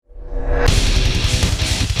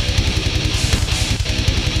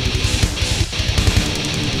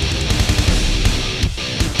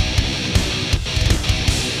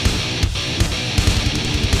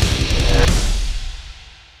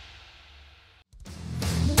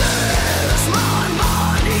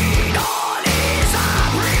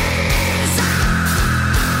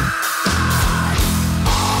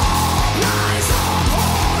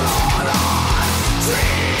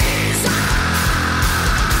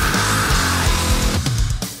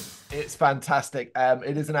fantastic.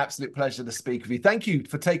 It is an absolute pleasure to speak with you. Thank you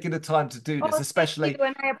for taking the time to do this, Oh, thank you. especially.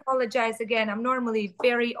 And I apologize again. I'm normally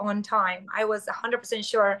very on time. I was 100%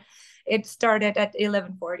 sure it started at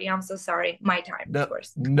 11:40. I'm so sorry. My time, of No,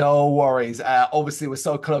 course. no worries. Obviously, we're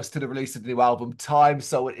so close to the release of the new album Time,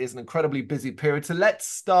 so it is an incredibly busy period. So let's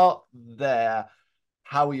start there.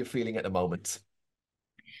 How are you feeling at the moment?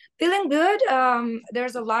 Feeling good.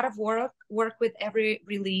 There's a lot of work with every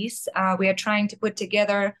release. We are trying to put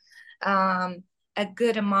together a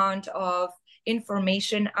good amount of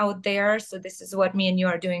information out there. So this is what me and you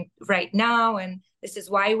are doing right now, and this is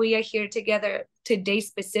why we are here together today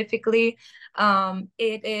specifically.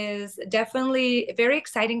 It is definitely very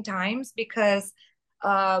exciting times because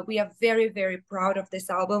we are very, very proud of this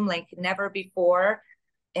album like never before.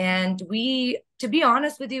 And we, to be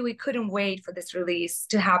honest with you, we couldn't wait for this release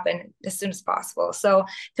to happen as soon as possible. So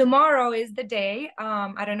tomorrow is the day.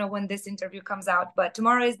 I don't know when this interview comes out, but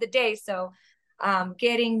tomorrow is the day. So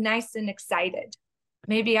getting nice and excited.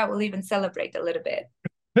 Maybe I will even celebrate a little bit.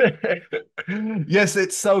 Yes,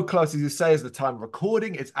 it's so close, as you say, as the time of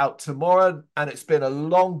recording. It's out tomorrow, and it's been a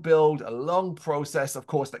long build, a long process, of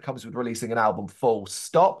course, that comes with releasing an album full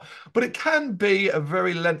stop. But it can be a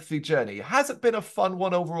very lengthy journey. Has it been a fun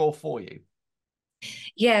one overall for you?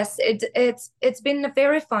 Yes, it's been a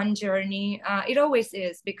very fun journey. It always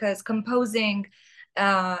is because composing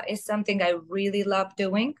is something I really love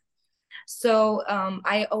doing. So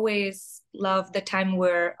I always love the time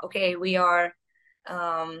where, okay, we are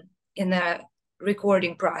in the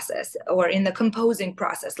recording process or in the composing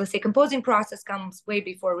process. Let's say composing process comes way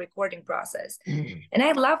before recording process. Mm. And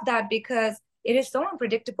I love that because it is so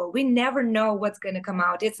unpredictable. We never know what's going to come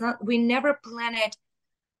out. It's not, we never plan it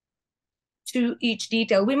to each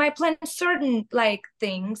detail. We might plan certain like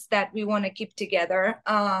things that we want to keep together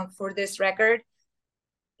for this record,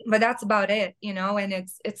 but that's about it, you know, and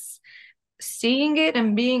it's seeing it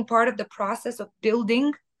and being part of the process of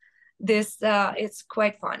building this it's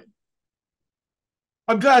quite fun.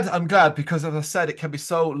 I'm glad because as I said, it can be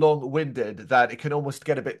so long-winded that it can almost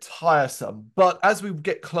get a bit tiresome. But as we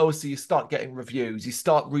get closer, you start getting reviews, you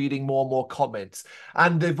start reading more and more comments,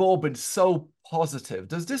 and they've all been so positive.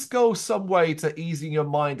 Does this go some way to easing your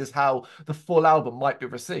mind as how the full album might be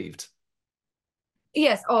received?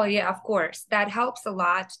 Yes, oh yeah, of course. That helps a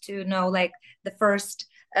lot to know like the first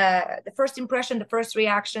impression, the first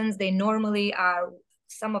reactions, they normally are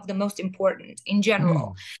some of the most important in general.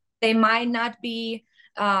 Mm. They might not be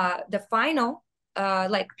the final,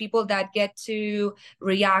 like people that get to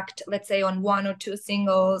react, let's say, on one or two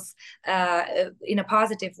singles in a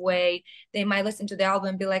positive way. They might listen to the album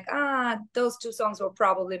and be like, ah, those two songs were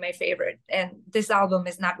probably my favorite. And this album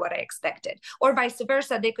is not what I expected. Or vice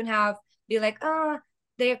versa, they can have be like, ah,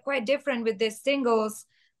 they are quite different with these singles.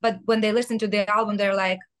 But when they listen to the album, they're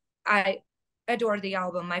like, I adore the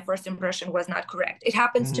album. My first impression was not correct. It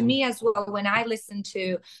happens to Mm. me as well when I listen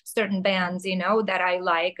to certain bands, you know, that I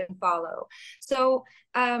like and follow. So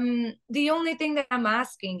the only thing that I'm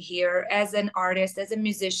asking here as an artist, as a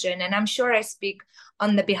musician, and I'm sure I speak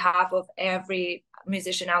on the behalf of every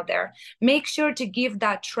musician out there, make sure to give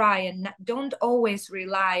that try and don't always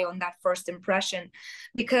rely on that first impression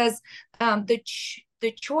because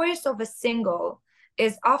the choice of a single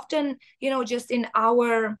is often, you know, just in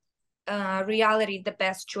our reality the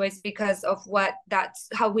best choice because of what that's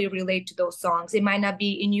how we relate to those songs. It might not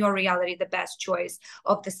be in your reality the best choice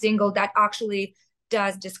of the single that actually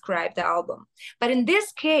does describe the album. But in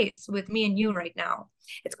this case, with me and you right now,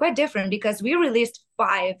 it's quite different because we released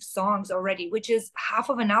 5 songs already, which is half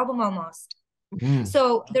of an album almost. Mm.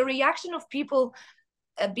 So the reaction of people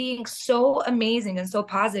being so amazing and so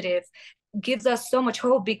positive gives us so much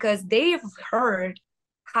hope because they've heard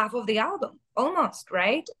half of the album almost,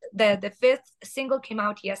 right? The fifth single came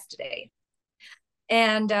out yesterday,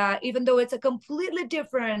 and even though it's a completely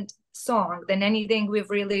different song than anything we've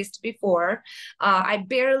released before, I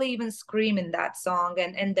barely even scream in that song,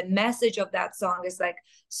 and the message of that song is like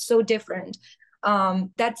so different.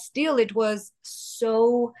 That still it was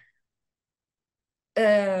so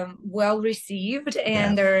well received, Yeah.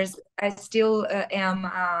 and there's I still am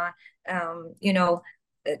you know,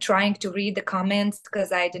 trying to read the comments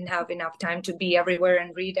because I didn't have enough time to be everywhere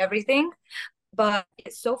and read everything. But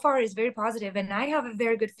so far it's very positive, and I have a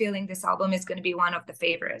very good feeling this album is going to be one of the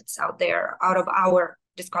favorites out there out of our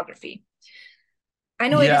discography. I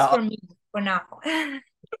know it is Yeah, for me for now.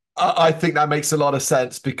 I think that makes a lot of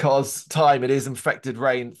sense because Time, it is infected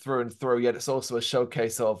rain through and through, yet it's also a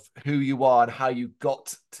showcase of who you are and how you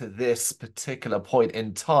got to this particular point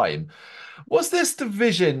in time. Was this the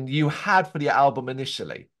vision you had for the album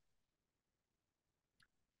initially?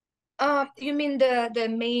 You mean the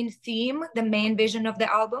main theme, the main vision of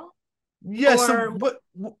the album, Yeah, so or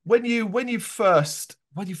when you first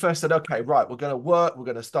said, okay, right, we're going to work, we're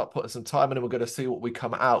going to start putting some time in, and we're going to see what we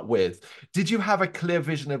come out with. Did you have a clear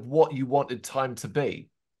vision of what you wanted time to be?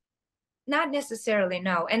 not necessarily,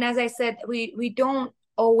 no. And as I said, we don't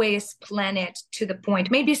always plan it to the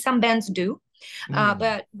point. Maybe some bands do, Mm.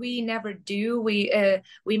 but we never do.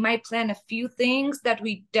 We might plan a few things that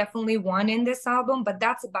we definitely want in this album, but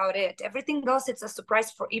that's about it. Everything else, it's a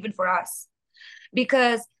surprise for even for us,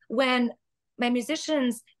 because when my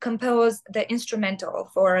musicians compose the instrumental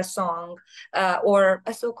for a song, or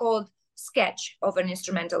a so-called sketch of an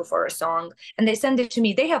instrumental for a song, and they send it to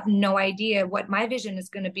me, they have no idea what my vision is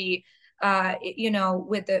going to be,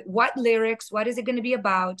 with the what lyrics, what is it going to be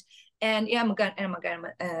about. And yeah, am I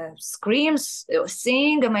gonna scream,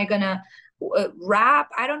 sing, am I gonna rap?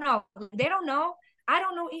 I don't know. They don't know, I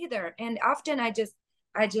don't know either. And often I just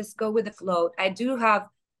go with the flow. I do have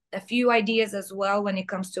a few ideas as well when it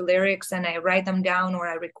comes to lyrics, and I write them down or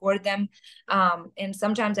I record them. And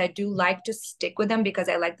sometimes I do like to stick with them because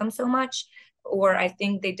I like them so much, or I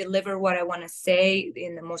think they deliver what I want to say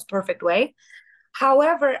in the most perfect way.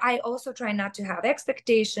 However, I also try not to have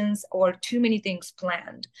expectations or too many things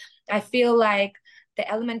planned. I feel like the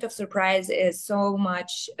element of surprise is so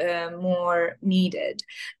much more needed.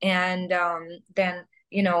 And then,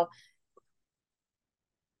 you know,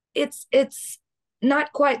 it's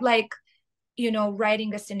not quite like,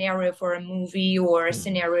 writing a scenario for a movie or a Mm.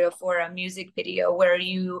 scenario for a music video where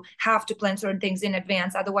you have to plan certain things in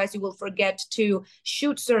advance. Otherwise, you will forget to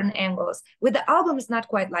shoot certain angles. With the album, it's not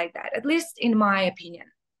quite like that, at least in my opinion.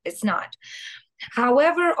 It's not.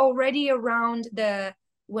 However, already around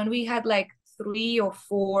when we had like 3 or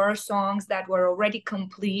 4 songs that were already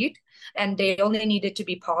complete and they only needed to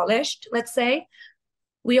be polished, let's say,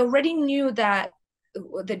 we already knew that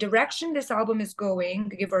the direction this album is going,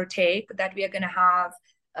 give or take, that we are going to have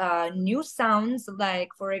new sounds.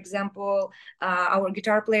 Like, for example, our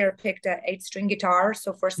guitar player picked an 8 string guitar.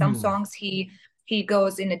 So for some Mm. songs, he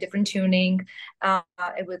goes in a different tuning,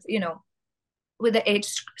 with, with the 8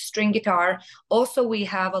 string guitar. Also, we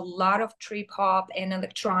have a lot of trip hop and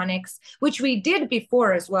electronics, which we did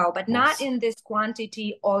before as well, but Of not course. in this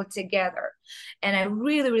quantity altogether. And I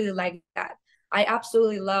really, really like that. I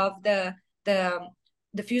absolutely love the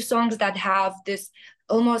the few songs that have this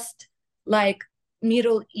almost like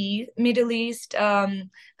Middle East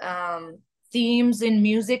themes in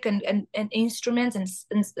music and instruments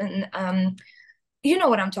and you know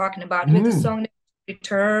what I'm talking about, with the Mm. song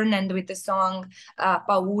Return and with the song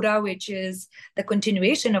Paura, which is the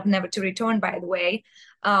continuation of Never to Return, by the way.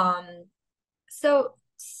 Um, so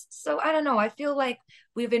I don't know. I feel like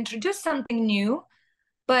we've introduced something new,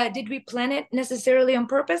 but did we plan it necessarily on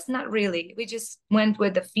purpose? Not really. We just went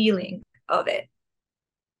with the feeling of it.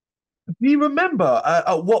 Do you remember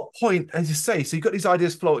at what point, as you say, so you've got these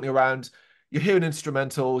ideas floating around, you're hearing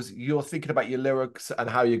instrumentals, you're thinking about your lyrics and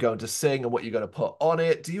how you're going to sing and what you're going to put on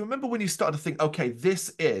it. Do you remember when you started to think, okay,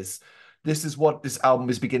 this is what this album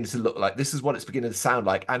is beginning to look like. This is what it's beginning to sound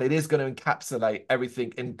like, and it is going to encapsulate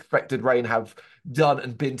everything Infected Rain have done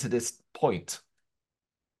and been to this point.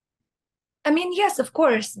 I mean, yes, of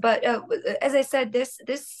course, but as I said, this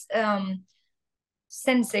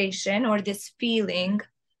sensation or this feeling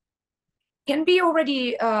can be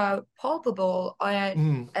already palpable at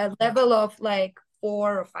Mm. a level of like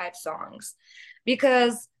 4 or 5 songs,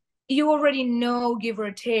 because you already know, give or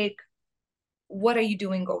take, what are you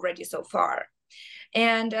doing already so far.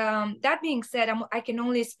 And that being said, I can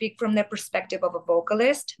only speak from the perspective of a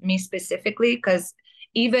vocalist, me specifically, because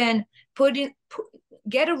even put,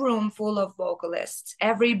 get a room full of vocalists.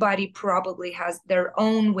 Everybody probably has their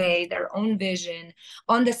own way, their own vision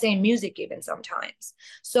on the same music, even sometimes.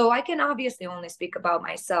 So I can obviously only speak about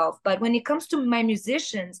myself. But when it comes to my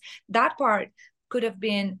musicians, that part could have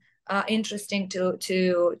been interesting to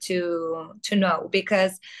know,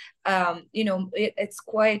 because it's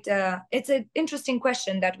quite it's an interesting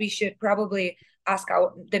question that we should probably ask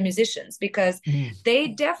the musicians, because Mm. they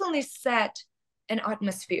definitely set an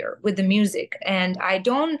atmosphere with the music, and I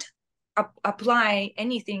don't apply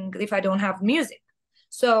anything if I don't have music.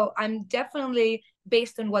 So I'm definitely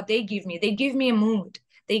based on what they give me. They give me a mood,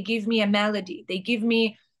 they give me a melody, they give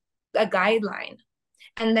me a guideline,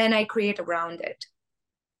 and then I create around it.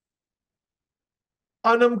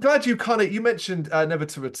 And I'm glad you mentioned Never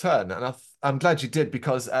to Return, and I'm glad you did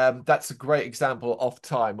because that's a great example of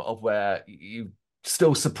time of where you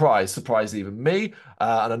still surprise even me,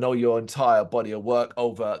 and I know your entire body of work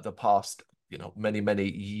over the past many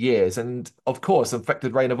years. And of course,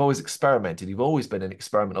 Infected Rain have always experimented. You've always been an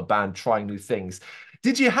experimental band trying new things.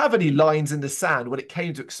 Did you have any lines in the sand when it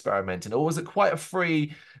came to experimenting, or was it quite a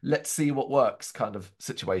free, let's see what works kind of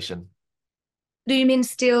situation? Do you mean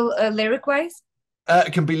still lyric wise?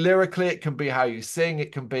 It can be lyrically, it can be how you sing,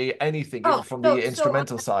 it can be anything, even Oh, from the so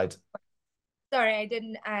instrumental side. sorry, I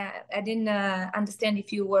didn't understand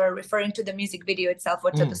if you were referring to the music video itself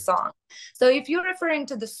or to the Mm, song. So if you're referring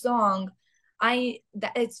to the song,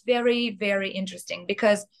 it's very, very interesting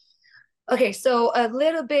because okay, so a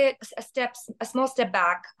little bit a small step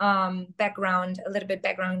back, background, a little bit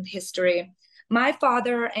background history. My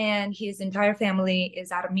father and his entire family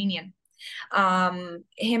is Armenian.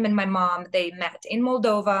 Him and my mom, they met in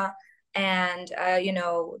Moldova, and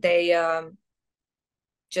they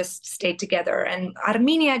just stayed together. And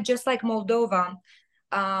Armenia, just like Moldova,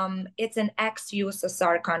 it's an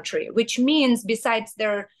ex-USSR country, which means besides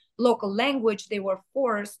their local language, they were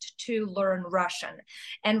forced to learn Russian.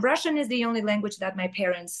 And Russian is the only language that my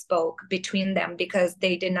parents spoke between them because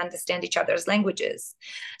they didn't understand each other's languages.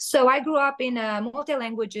 So I grew up in a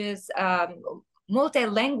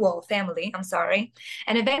multilingual family, I'm sorry.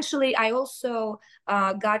 And eventually I also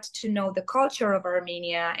got to know the culture of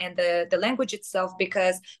Armenia and the language itself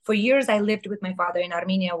because for years I lived with my father in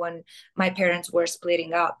Armenia when my parents were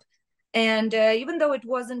splitting up. And even though it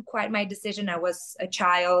wasn't quite my decision, I was a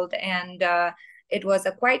child and it was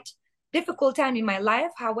a quite difficult time in my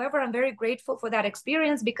life. However, I'm very grateful for that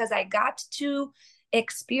experience because I got to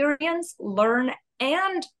experience, learn,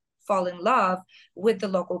 and fall in love with the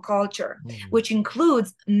local culture, mm, which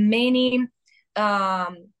includes many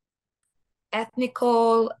um,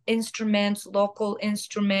 ethnical instruments, local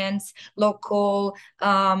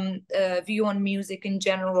view on music in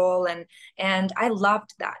general, and I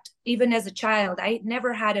loved that. Even as a child, I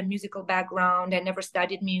never had a musical background. I never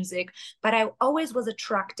studied music, but I always was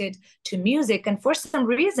attracted to music, and for some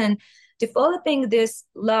reason, developing this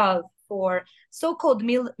love for so-called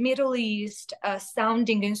Middle East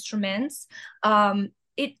sounding instruments.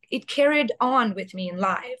 It carried on with me in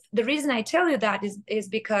life. The reason I tell you that is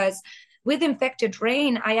because with Infected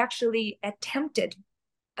Rain, I actually attempted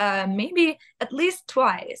maybe at least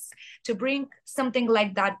twice to bring something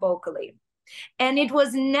like that vocally. And it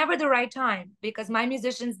was never the right time because my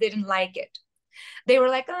musicians didn't like it. They were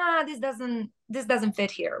like, this doesn't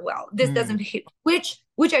fit here. Well, this doesn't mm. fit,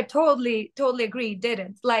 which I totally agree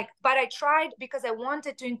didn't. Like, but I tried because I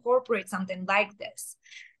wanted to incorporate something like this.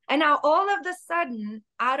 And now all of a sudden,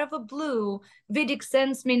 out of a blue, Vidic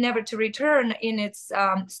sends me Never to Return in its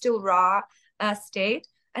still raw state.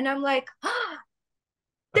 And I'm like, ah,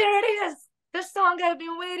 there it is, the song I've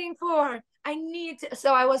been waiting for. I need to.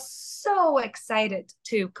 So I was so excited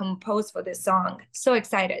to compose for this song. So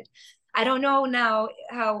excited. I don't know now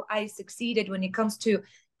how I succeeded when it comes to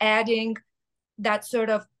adding that sort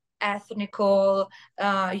of ethnical,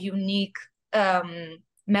 unique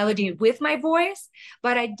melody with my voice,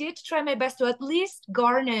 but I did try my best to at least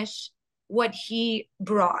garnish what he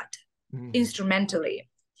brought Mm. instrumentally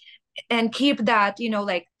and keep that,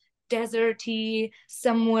 like deserty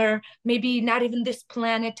somewhere, maybe not even this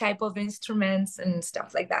planet type of instruments and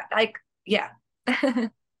stuff like that. Like, yeah.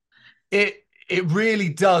 Thank It really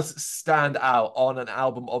does stand out on an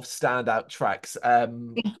album of standout tracks.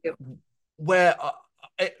 you. Where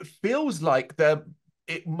it feels like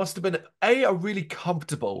it must have been a really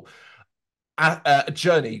comfortable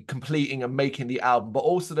journey completing and making the album, but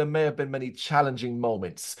also there may have been many challenging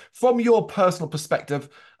moments. From your personal perspective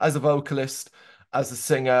as a vocalist, as a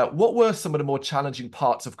singer, what were some of the more challenging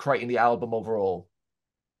parts of creating the album overall?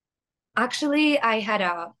 Actually, I had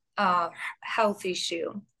a health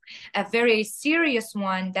issue, a very serious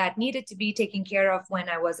one that needed to be taken care of when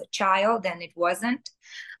I was a child, and it wasn't.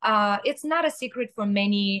 It's not a secret for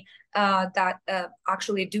many that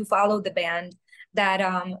actually do follow the band that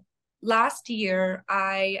last year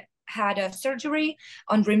I had a surgery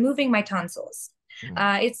on removing my tonsils.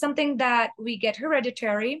 Mm. It's something that we get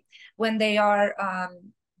hereditary when they are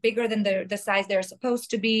bigger than the size they're supposed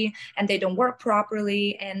to be, and they don't work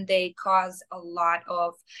properly, and they cause a lot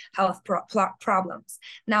of health problems.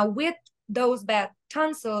 Now, with those bad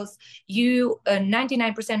tonsils,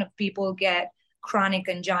 99% of people get chronic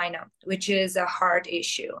angina, which is a heart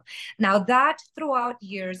issue. Now, that throughout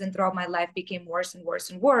years and throughout my life became worse and worse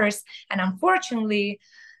and worse. And unfortunately,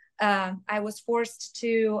 I was forced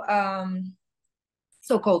to,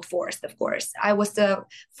 so-called forced, of course, I was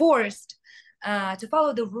forced to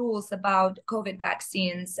follow the rules about COVID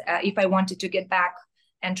vaccines if I wanted to get back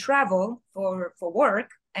and travel for work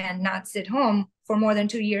and not sit home for more than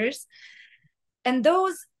 2 years. And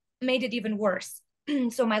those made it even worse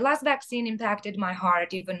So my last vaccine impacted my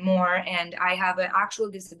heart even more, and I have an actual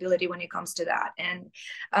disability when it comes to that. And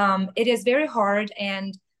it is very hard.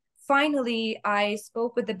 And finally, I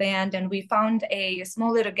spoke with the band, and we found a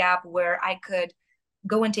small little gap where I could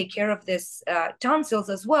go and take care of this tonsils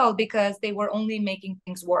as well, because they were only making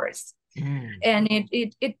things worse. Mm. And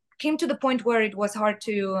it came to the point where it was hard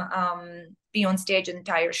to be on stage an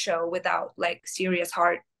entire show without like serious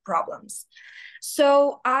heart problems.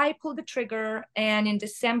 So I pulled the trigger, and in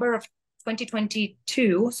December of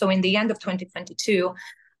 2022, so in the end of 2022,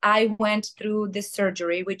 I went through this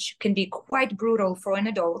surgery, which can be quite brutal for an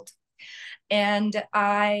adult, and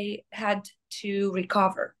I had to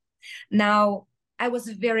recover. Now, I was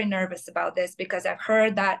very nervous about this because I've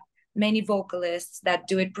heard that many vocalists that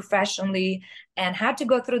do it professionally and had to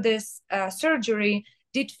go through this surgery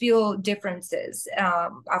did feel differences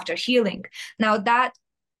after healing. Now, that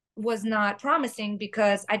was not promising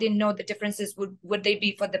because I didn't know the differences would they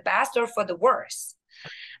be for the best or for the worse.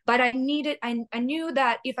 But I knew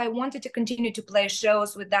that if I wanted to continue to play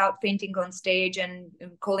shows without fainting on stage and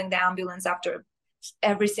calling the ambulance after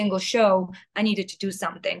every single show, I needed to do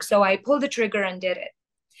something. So I pulled the trigger and did it.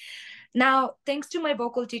 Now, thanks to my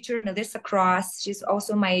vocal teacher, Melissa Cross, she's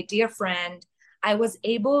also my dear friend, I was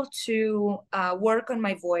able to work on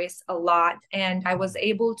my voice a lot, and I was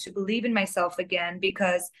able to believe in myself again,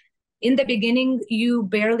 because in the beginning, you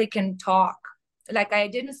barely can talk. Like, I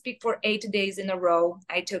didn't speak for 8 days in a row.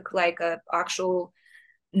 I took like a actual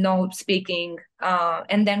no speaking,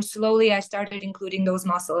 and then slowly I started including those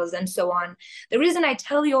muscles and so on. The reason I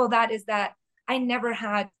tell you all that is that I never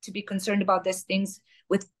had to be concerned about these things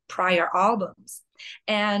with prior albums.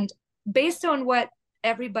 And based on what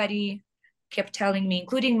everybody kept telling me,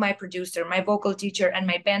 including my producer, my vocal teacher, and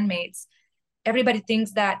my bandmates, everybody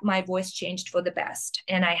thinks that my voice changed for the best,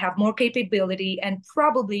 and I have more capability and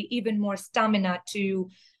probably even more stamina to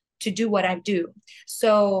do what I do.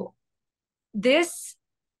 So this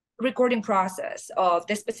recording process of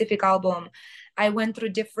this specific album, I went through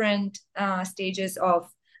different stages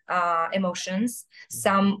of emotions,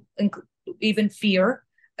 some even fear,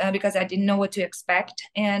 because I didn't know what to expect.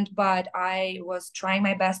 But I was trying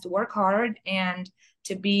my best to work hard and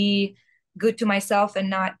to be good to myself and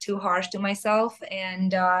not too harsh to myself.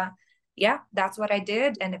 And yeah, that's what I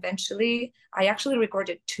did. And eventually, I actually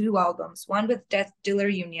recorded 2 albums, one with Death Dealer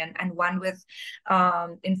Union and one with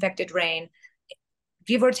Infected Rain,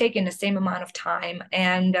 give or take in the same amount of time.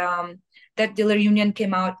 And Death Dealer Union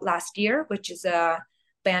came out last year, which is a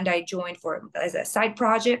band I joined for as a side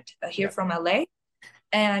project here from LA.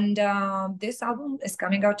 And this album is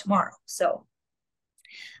coming out tomorrow. So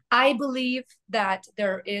I believe that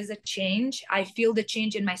there is a change. I feel the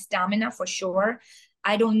change in my stamina for sure.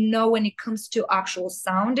 I don't know when it comes to actual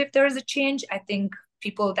sound if there is a change. I think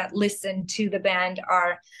people that listen to the band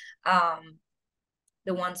are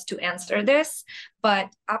the ones to answer this.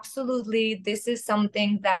 But absolutely, this is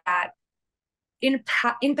something that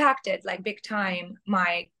impacted like big time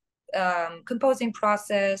my composing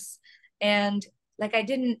process. And like I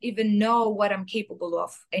didn't even know what I'm capable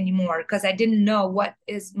of anymore, because I didn't know what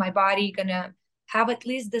is my body gonna have at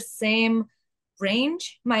least the same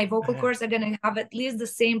range, my vocal cords are gonna have at least the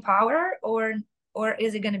same power, or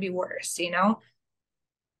is it gonna be worse, you know?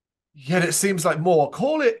 Yet it seems like more.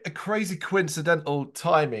 Call it a crazy coincidental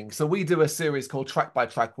timing. So we do a series called Track by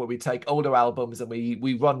Track where we take older albums and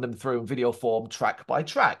we run them through in video form track by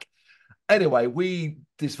track. Anyway, we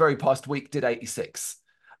this very past week did 86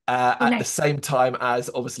 Oh, at the nice. same time as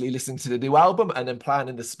obviously listening to the new album and then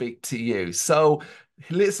planning to speak to you. So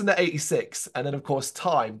listen to 86 and then of course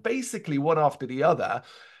time, basically one after the other,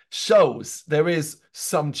 shows there is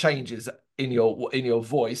some changes in your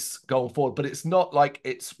voice going forward, but it's not like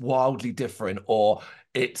it's wildly different or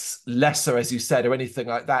it's lesser, as you said, or anything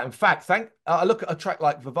like that. In fact, I look at a track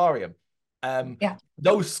like Vivarium. Yeah.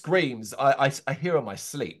 Those screams I hear in my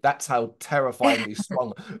sleep. That's how terrifyingly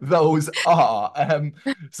strong those are.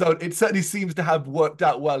 So it certainly seems to have worked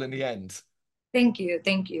out well in the end. Thank you.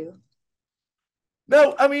 Thank you.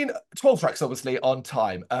 No, I mean, 12 tracks obviously on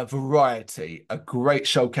time, a variety, a great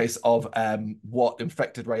showcase of what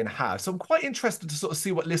Infected Rain has. So I'm quite interested to sort of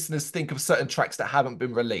see what listeners think of certain tracks that haven't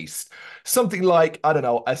been released. Something like, I don't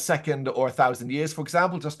know, A Second or 1,000 Years, for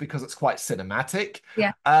example, just because it's quite cinematic.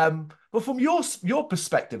 Yeah. But from your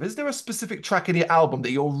perspective, is there a specific track in your album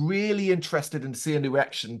that you're really interested in seeing the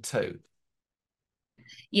reaction to?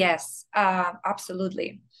 Yes,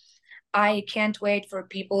 absolutely. I can't wait for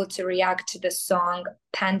people to react to the song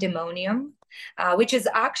Pandemonium, which is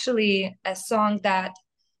actually a song that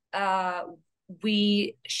uh,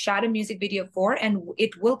 we shot a music video for, and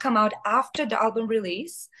it will come out after the album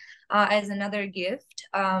release as another gift.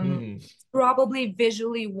 Hmm. Probably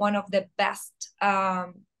visually one of the best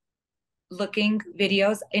looking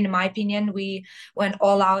videos, in my opinion. We went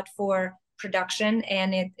all out for production,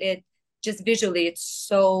 and it just visually it's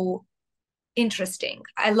so interesting.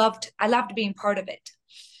 I loved being part of it.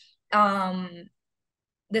 Um,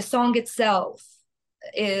 the song itself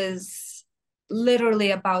is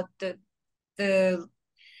literally about the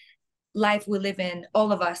life we live in,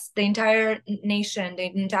 all of us, the entire nation, the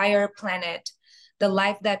entire planet, the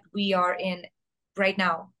life that we are in right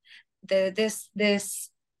now, this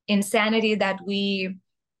insanity that we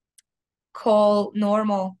call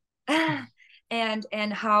normal, and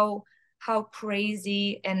how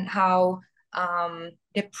crazy and how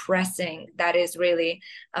depressing that is really.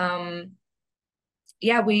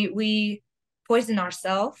 Yeah, we poison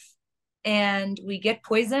ourselves and we get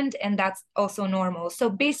poisoned, and that's also normal. So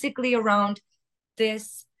basically around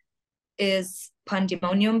this is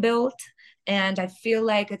pandemonium built, and I feel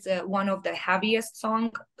like it's one of the heaviest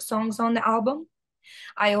songs on the album.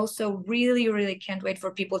 I also really can't wait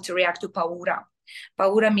for people to react to paura.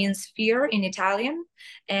 Paura means fear in Italian,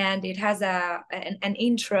 and it has an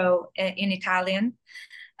intro in Italian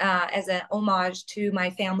as an homage to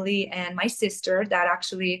my family and my sister that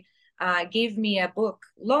actually gave me a book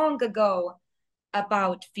long ago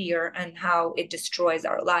about fear and how it destroys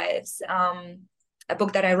our lives. A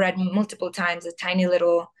book that I read multiple times, a tiny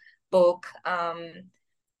little book.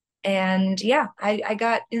 And yeah, I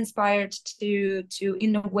got inspired to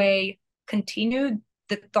in a way continue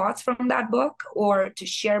the thoughts from that book, or to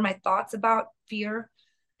share my thoughts about fear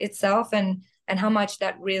itself, and how much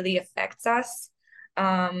that really affects us.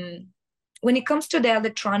 When it comes to the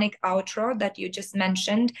electronic outro that you just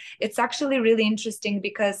mentioned, it's actually really interesting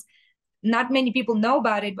because not many people know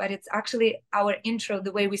about it, but it's actually our intro,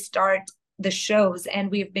 the way we start the shows, and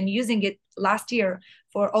we've been using it last year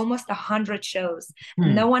for almost 100 shows.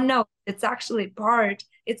 Hmm. No one knows it's actually part,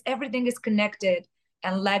 it's everything is connected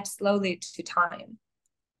and led slowly to time.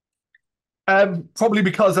 Probably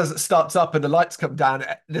because as it starts up and the lights come down,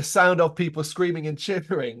 the sound of people screaming and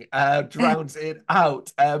cheering drowns it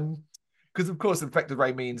out. Because of course, infected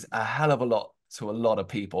rain means a hell of a lot to a lot of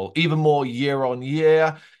people, even more year on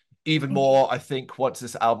year, even more, I think, once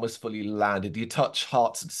this album is fully landed. You touch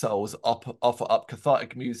hearts and souls, offer up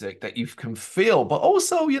cathartic music that you can feel, but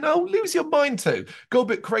also, lose your mind to. Go a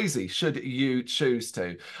bit crazy should you choose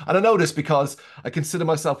to. And I know this because I consider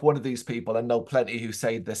myself one of these people and know plenty who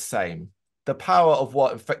say the same. The power of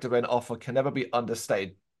what infected rain offer can never be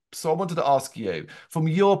understated. So I wanted to ask you, from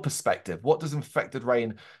your perspective, what does infected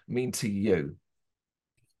rain mean to you?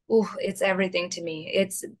 Oh, it's everything to me.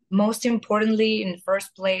 It's most importantly, in the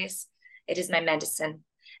first place, it is my medicine.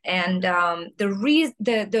 And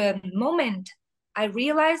the moment I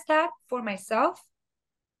realized that for myself,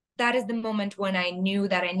 that is the moment when I knew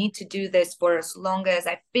that I need to do this for as long as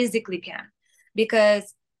I physically can,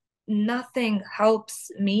 because nothing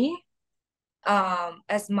helps me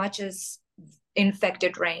as much as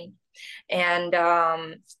infected rain. And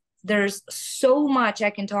there's so much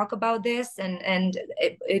I can talk about this, and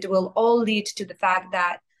it will all lead to the fact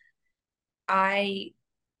that I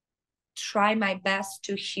try my best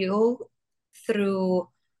to heal through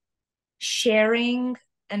sharing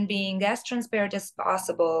and being as transparent as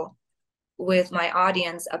possible with my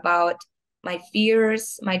audience about my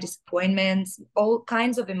fears, my disappointments, all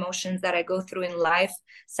kinds of emotions that I go through in life.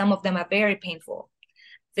 Some of them are very painful,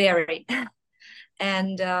 very.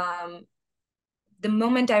 And the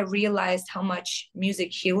moment I realized how much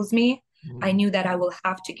music heals me, I Mm. knew that I will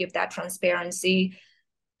have to give that transparency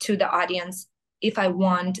to the audience if I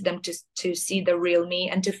want them to see the real me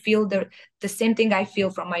and to feel the same thing I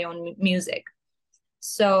feel from my own music.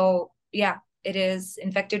 So yeah, it is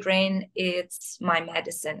infected rain. It's my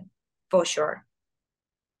medicine for sure.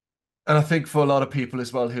 And I think for a lot of people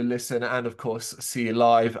as well who listen and, of course, see you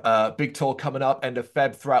live, big tour coming up end of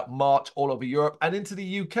Feb throughout March all over Europe and into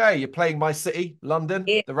the UK. You're playing my city, London,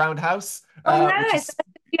 It, the Roundhouse, oh, which nice. is, That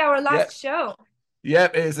could be our yeah, last show. yeah,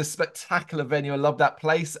 it is a spectacular venue. I love that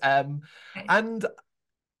place. Nice. And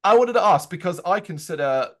I wanted to ask because I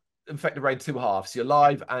consider Infected Rain two halves, your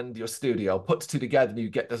live and your studio. Put the two together and you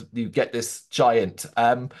get this giant.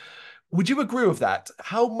 Would you agree with that?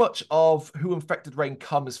 How much of Who Infected Rain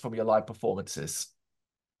comes from your live performances?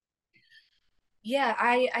 Yeah,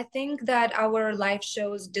 I think that our live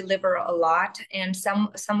shows deliver a lot, and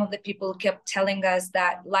some of the people kept telling us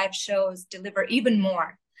that live shows deliver even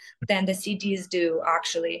more. than the CDs do,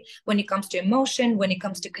 actually, when it comes to emotion, when it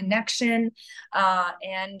comes to connection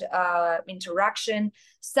and interaction.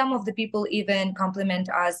 Some of the people even compliment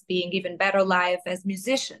us being even better live as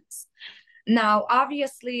musicians. Now,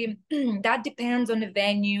 obviously, that depends on the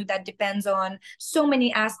venue, that depends on so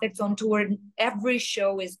many aspects on tour. Every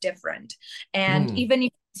show is different. And Mm. even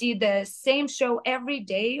if you see the same show every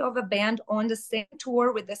day of a band on the same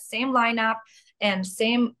tour with the same lineup and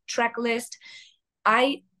same track list,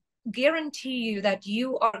 I guarantee you that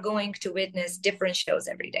you are going to witness different shows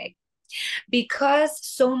every day because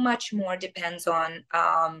so much more depends on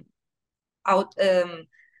out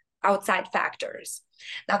outside factors.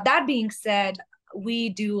 Now, that being said, we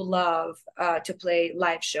do love to play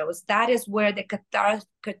live shows. That is where the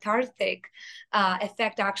cathartic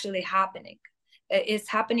effect actually happening. Is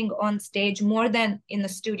happening on stage more than in the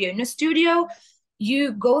studio. In the studio,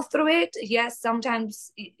 you go through it. Yes,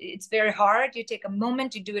 sometimes it's very hard. You take a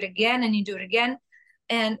moment, you do it again, and you do it again,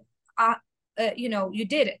 and you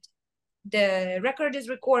did it. The record is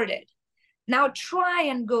recorded. Now try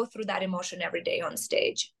and go through that emotion every day on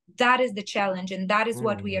stage. That is the challenge, and that is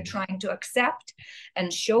what we are Mm. trying to accept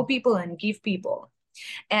and show people and give people.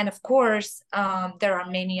 And of course, there are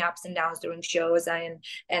many ups and downs during shows, and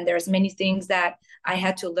there's many things that I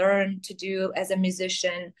had to learn to do as a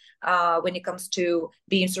musician when it comes to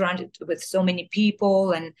being surrounded with so many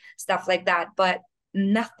people and stuff like that. But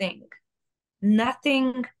nothing,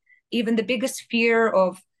 even the biggest fear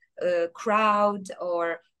of crowd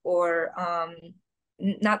or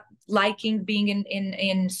not liking being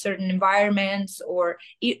in certain environments or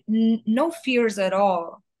no fears at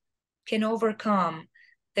all can overcome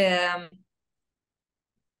the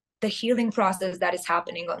the healing process that is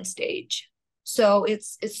happening on stage. So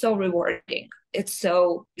it's so rewarding. It's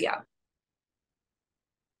so, yeah.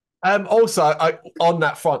 Also, on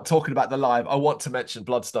that front, talking about the live, I want to mention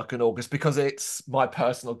Bloodstock in August because it's my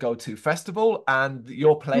personal go-to festival, and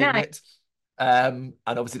you're playing Nice. it. And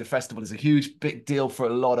obviously, the festival is a huge, big deal for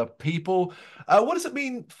a lot of people. What does it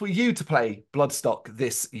mean for you to play Bloodstock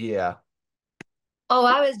this year? Oh,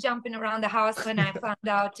 I was jumping around the house when I found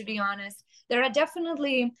out, to be honest. There are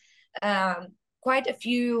definitely um, quite a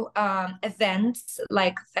few events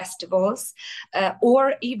like festivals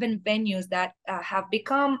or even venues that have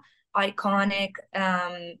become iconic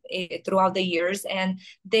throughout the years, and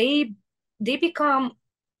they become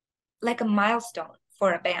like a milestone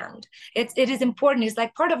for a band. It is important. It's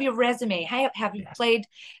like part of your resume. Have you Yeah. played,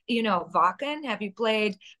 Wacken? Have you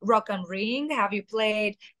played Rock on Ring? Have you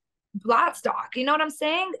played Bloodstock? You know what I'm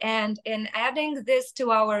saying? And adding this to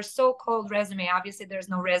our so-called resume. Obviously, there's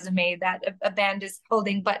no resume that a band is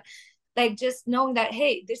holding, but like just knowing that,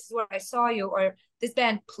 hey, this is where I saw you, or this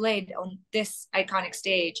band played on this iconic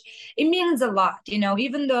stage, it means a lot,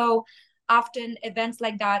 even though often events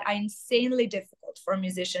like that are insanely difficult for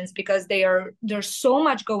musicians because there's so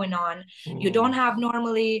much going on. You don't Mm. have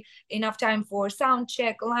normally enough time for sound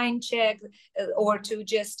check, line check, or to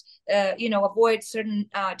just avoid certain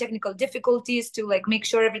technical difficulties to like make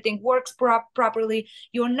sure everything works properly.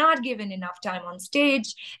 You're not given enough time on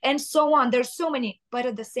stage and so on. There's so many, but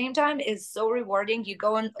at the same time is so rewarding. You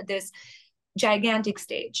go on this gigantic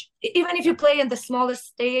stage, even if you play in the smallest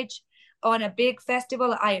stage on a big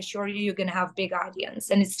festival, I assure you, you're going to have big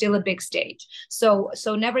audience, and it's still a big stage. So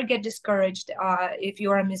never get discouraged if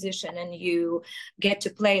you're a musician and you get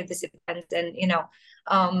to play at this event. And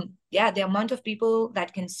yeah, the amount of people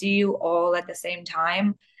that can see you all at the same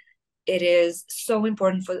time, it is so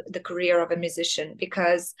important for the career of a musician,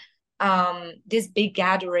 because these big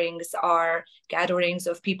gatherings are gatherings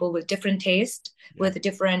of people with different taste, Yeah. with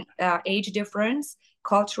different age difference,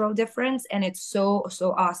 cultural difference, and it's so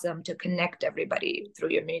awesome to connect everybody through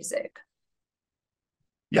your music.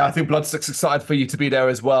 Yeah, I think Bloodstock's excited for you to be there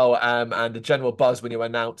as well. And the general buzz when you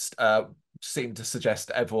announced seemed to suggest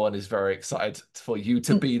everyone is very excited for you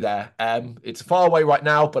to be there. It's far away right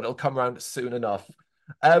now, but it'll come around soon enough.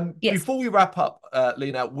 Yes. Before we wrap up,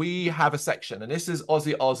 Lena, we have a section, and this is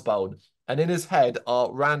Ozzy Osbourne, and in his head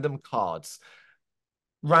are random cards,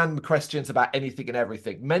 random questions about anything and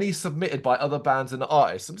everything, many submitted by other bands and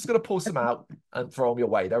artists. I'm just going to pull some out and throw them your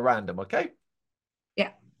way. They're random, okay?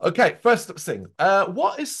 Yeah. Okay, first thing.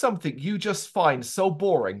 What is something you just find so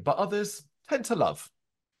boring, but others tend to love?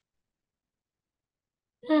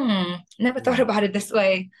 Never thought Hmm. about it this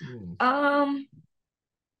way. Hmm. um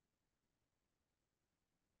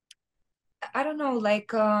I don't know,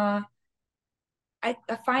 like I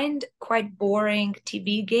find quite boring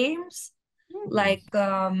TV games, Hmm. like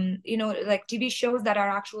like TV shows that are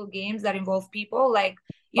actual games that involve people, like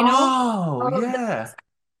Oh, all of the yeah.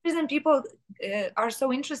 reason people are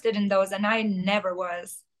so interested in those, and I never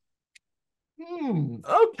was.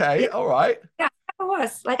 Okay, Yeah, all right. yeah, it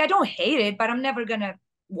was. Like I don't hate it, but I'm never gonna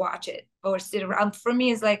watch it or sit around. For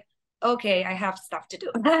me, it's like, okay, I have stuff to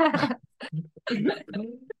do.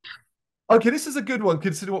 Okay, this is a good one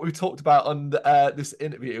considering what we talked about on this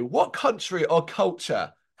interview. What country or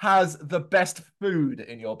culture has the best food,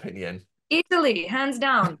 in your opinion? Italy, hands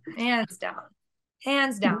down, hands down,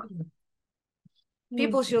 hands down.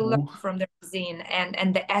 People should learn from their cuisine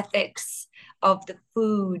and the ethics of the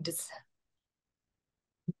foods.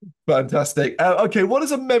 Fantastic. Okay, what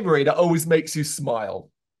is a memory that always makes you smile?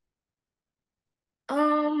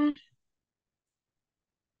 Um,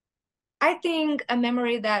 I think a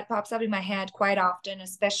memory that pops up in my head quite often,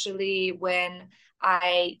 especially when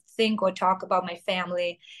I think or talk about my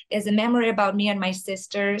family, is a memory about me and my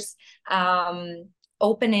sisters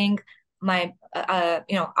opening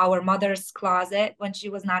our mother's closet when she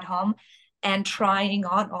was not home and trying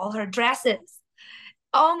on all her dresses.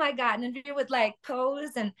 Oh my God. And we would like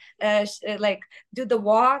pose and like do the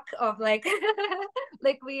walk of like,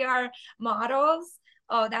 like we are models.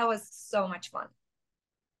 Oh, that was so much fun.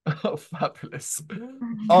 Oh, fabulous.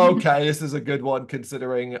 Okay, this is a good one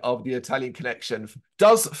considering of the Italian connection.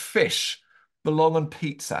 Does fish belong on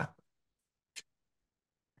pizza?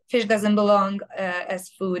 Fish doesn't belong as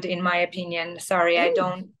food, in my opinion. Sorry, I Ooh.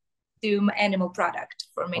 don't do animal product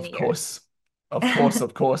for Of many years. course.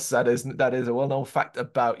 Of course. That is a well-known fact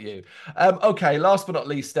about you. Okay, last but not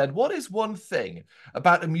least, then, what is one thing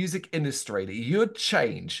about the music industry that you'd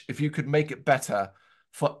change if you could make it better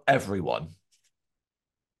for everyone?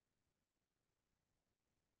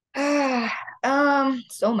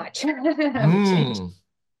 So much I would change.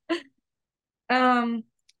 Hmm. Um,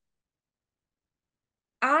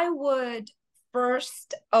 I would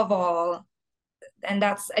first of all, and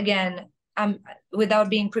that's again, without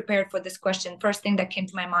being prepared for this question, first thing that came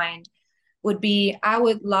to my mind would be I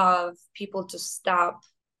would love people to stop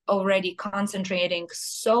already concentrating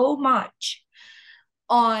so much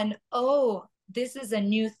on, oh, this is a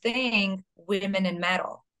new thing, women in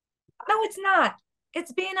metal. No, it's not.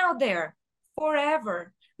 It's been out there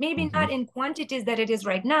forever. Maybe Mhm. not in quantities that it is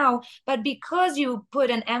right now, but because you put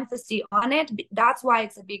an emphasis on it, that's why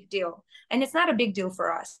it's a big deal. And it's not a big deal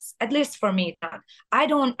for us, at least for me. Not.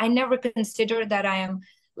 I never consider that I am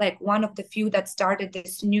like one of the few that started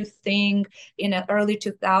this new thing in the early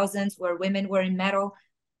 2000s where women were in metal.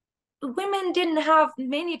 Women didn't have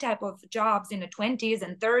many type of jobs in the 20s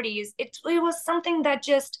and 30s. It was something that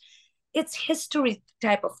just it's history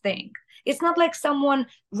type of thing. It's not like someone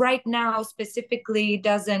right now specifically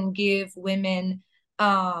doesn't give women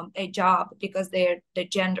a job because they're the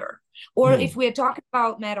gender. Or if Mm. we're talking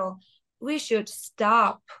about metal, we should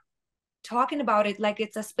stop talking about it like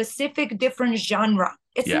it's a specific different genre.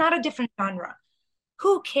 It's Yeah. not a different genre.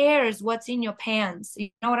 Who cares what's in your pants? You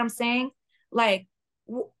know what I'm saying? Like,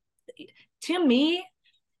 to me,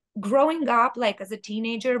 growing up, like as a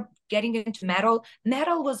teenager, getting into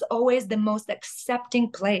metal was always the most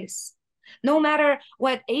accepting place. No matter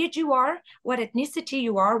what age you are, what ethnicity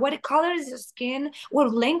you are, what color is your skin,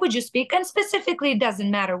 what language you speak, and specifically, it doesn't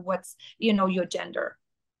matter what's, your gender.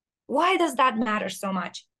 Why does that matter so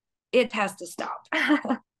much? It has to stop.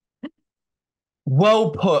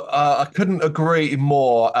 Well put. I couldn't agree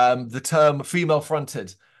more. The term female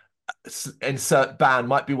fronted insert ban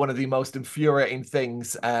might be one of the most infuriating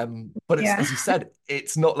things. But it's, Yeah. as you said,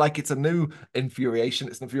 it's not like it's a new infuriation.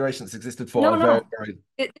 It's an infuriation that's existed for No, a very, no. very.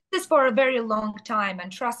 This is for a very long time.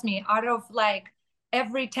 And trust me, out of like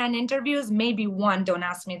every 10 interviews, maybe one don't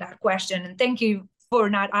ask me that question. And thank you for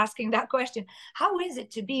not asking that question. How is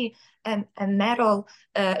it to be a metal,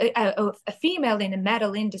 a female in the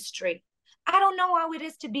metal industry? I don't know how it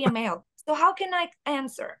is to be a male. So how can I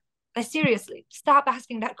answer? Seriously, stop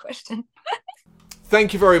asking that question.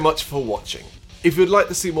 Thank you very much for watching. If you'd like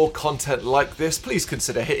to see more content like this, please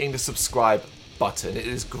consider hitting the subscribe button. It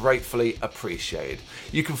is gratefully appreciated.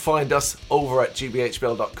 You can find us over at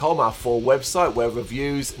gbhbl.com, our full website where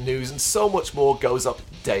reviews, news, and so much more goes up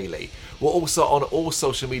daily. We're also on all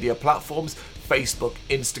social media platforms: Facebook,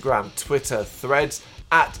 Instagram, Twitter, Threads,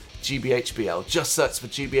 at GBHBL. Just search for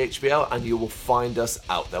GBHBL and you will find us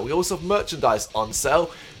out there. We also have merchandise on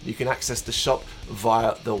sale. You can access the shop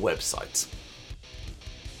via the website.